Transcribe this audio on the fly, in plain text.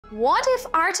What if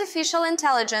artificial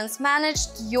intelligence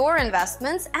managed your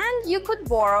investments and you could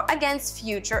borrow against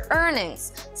future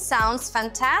earnings? Sounds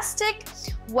fantastic?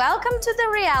 Welcome to the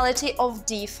reality of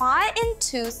DeFi in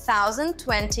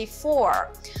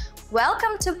 2024.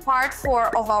 Welcome to part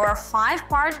 4 of our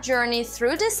 5-part journey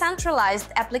through decentralized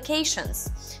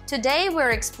applications. Today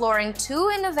we're exploring 2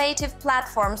 innovative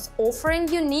platforms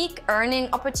offering unique earning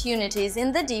opportunities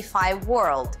in the DeFi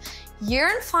world.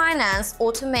 Yearn Finance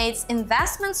automates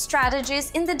investment strategies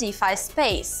in the DeFi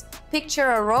space.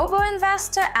 Picture a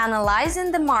robo-investor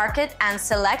analyzing the market and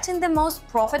selecting the most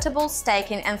profitable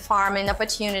staking and farming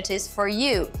opportunities for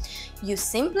you. You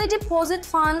simply deposit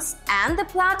funds and the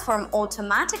platform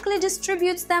automatically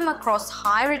distributes them across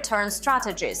high-return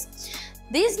strategies.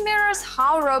 This mirrors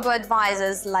how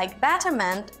robo-advisors like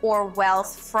Betterment or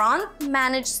Wealthfront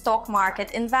manage stock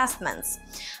market investments.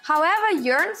 However,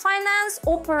 Yearn Finance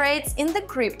operates in the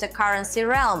cryptocurrency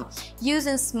realm,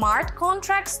 using smart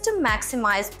contracts to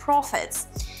maximize profits.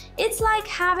 It's like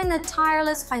having a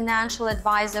tireless financial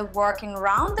advisor working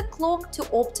round the clock to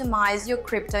optimize your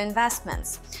crypto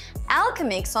investments.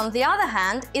 Alchemix, on the other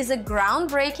hand, is a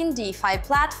groundbreaking DeFi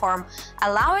platform,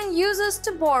 allowing users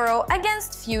to borrow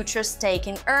against future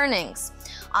staking earnings.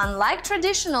 Unlike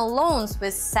traditional loans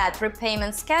with set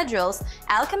repayment schedules,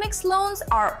 Alchemix loans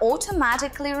are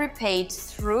automatically repaid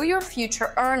through your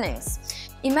future earnings.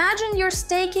 Imagine you're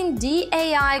staking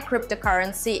DAI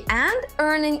cryptocurrency and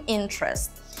earning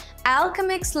interest.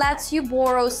 Alchemix lets you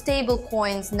borrow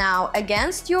stablecoins now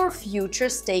against your future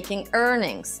staking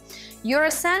earnings. You're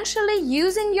essentially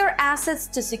using your assets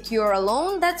to secure a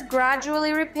loan that's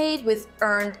gradually repaid with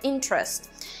earned interest.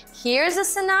 Here's a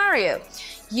scenario.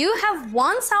 You have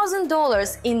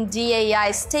 $1,000 in DAI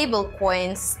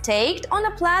stablecoins staked on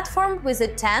a platform with a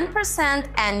 10%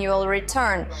 annual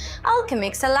return.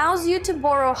 Alchemix allows you to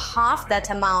borrow half that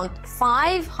amount,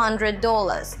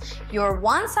 $500. Your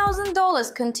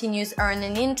 $1,000 continues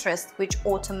earning interest, which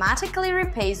automatically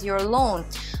repays your loan.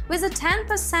 With a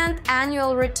 10%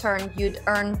 annual return, you'd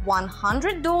earn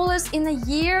 $100 in a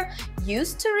year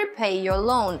used to repay your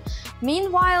loan.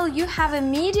 Meanwhile, you have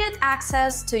immediate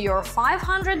access to your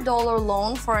 $500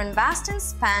 loan for investing,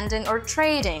 spending, or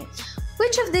trading.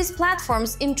 Which of these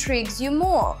platforms intrigues you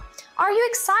more? Are you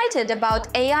excited about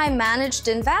AI-managed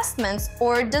investments,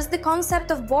 or does the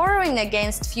concept of borrowing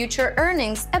against future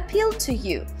earnings appeal to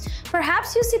you?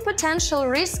 Perhaps you see potential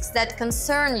risks that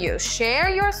concern you. Share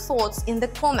your thoughts in the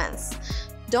comments.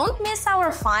 Don't miss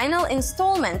our final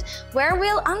installment, where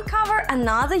we'll uncover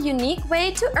another unique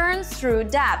way to earn through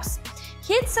dApps.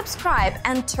 Hit subscribe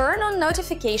and turn on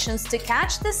notifications to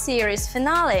catch the series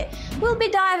finale. We'll be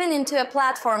diving into a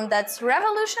platform that's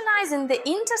revolutionizing the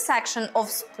intersection of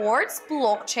sports,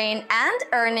 blockchain, and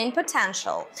earning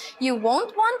potential. You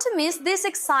won't want to miss this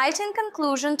exciting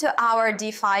conclusion to our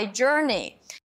DeFi journey.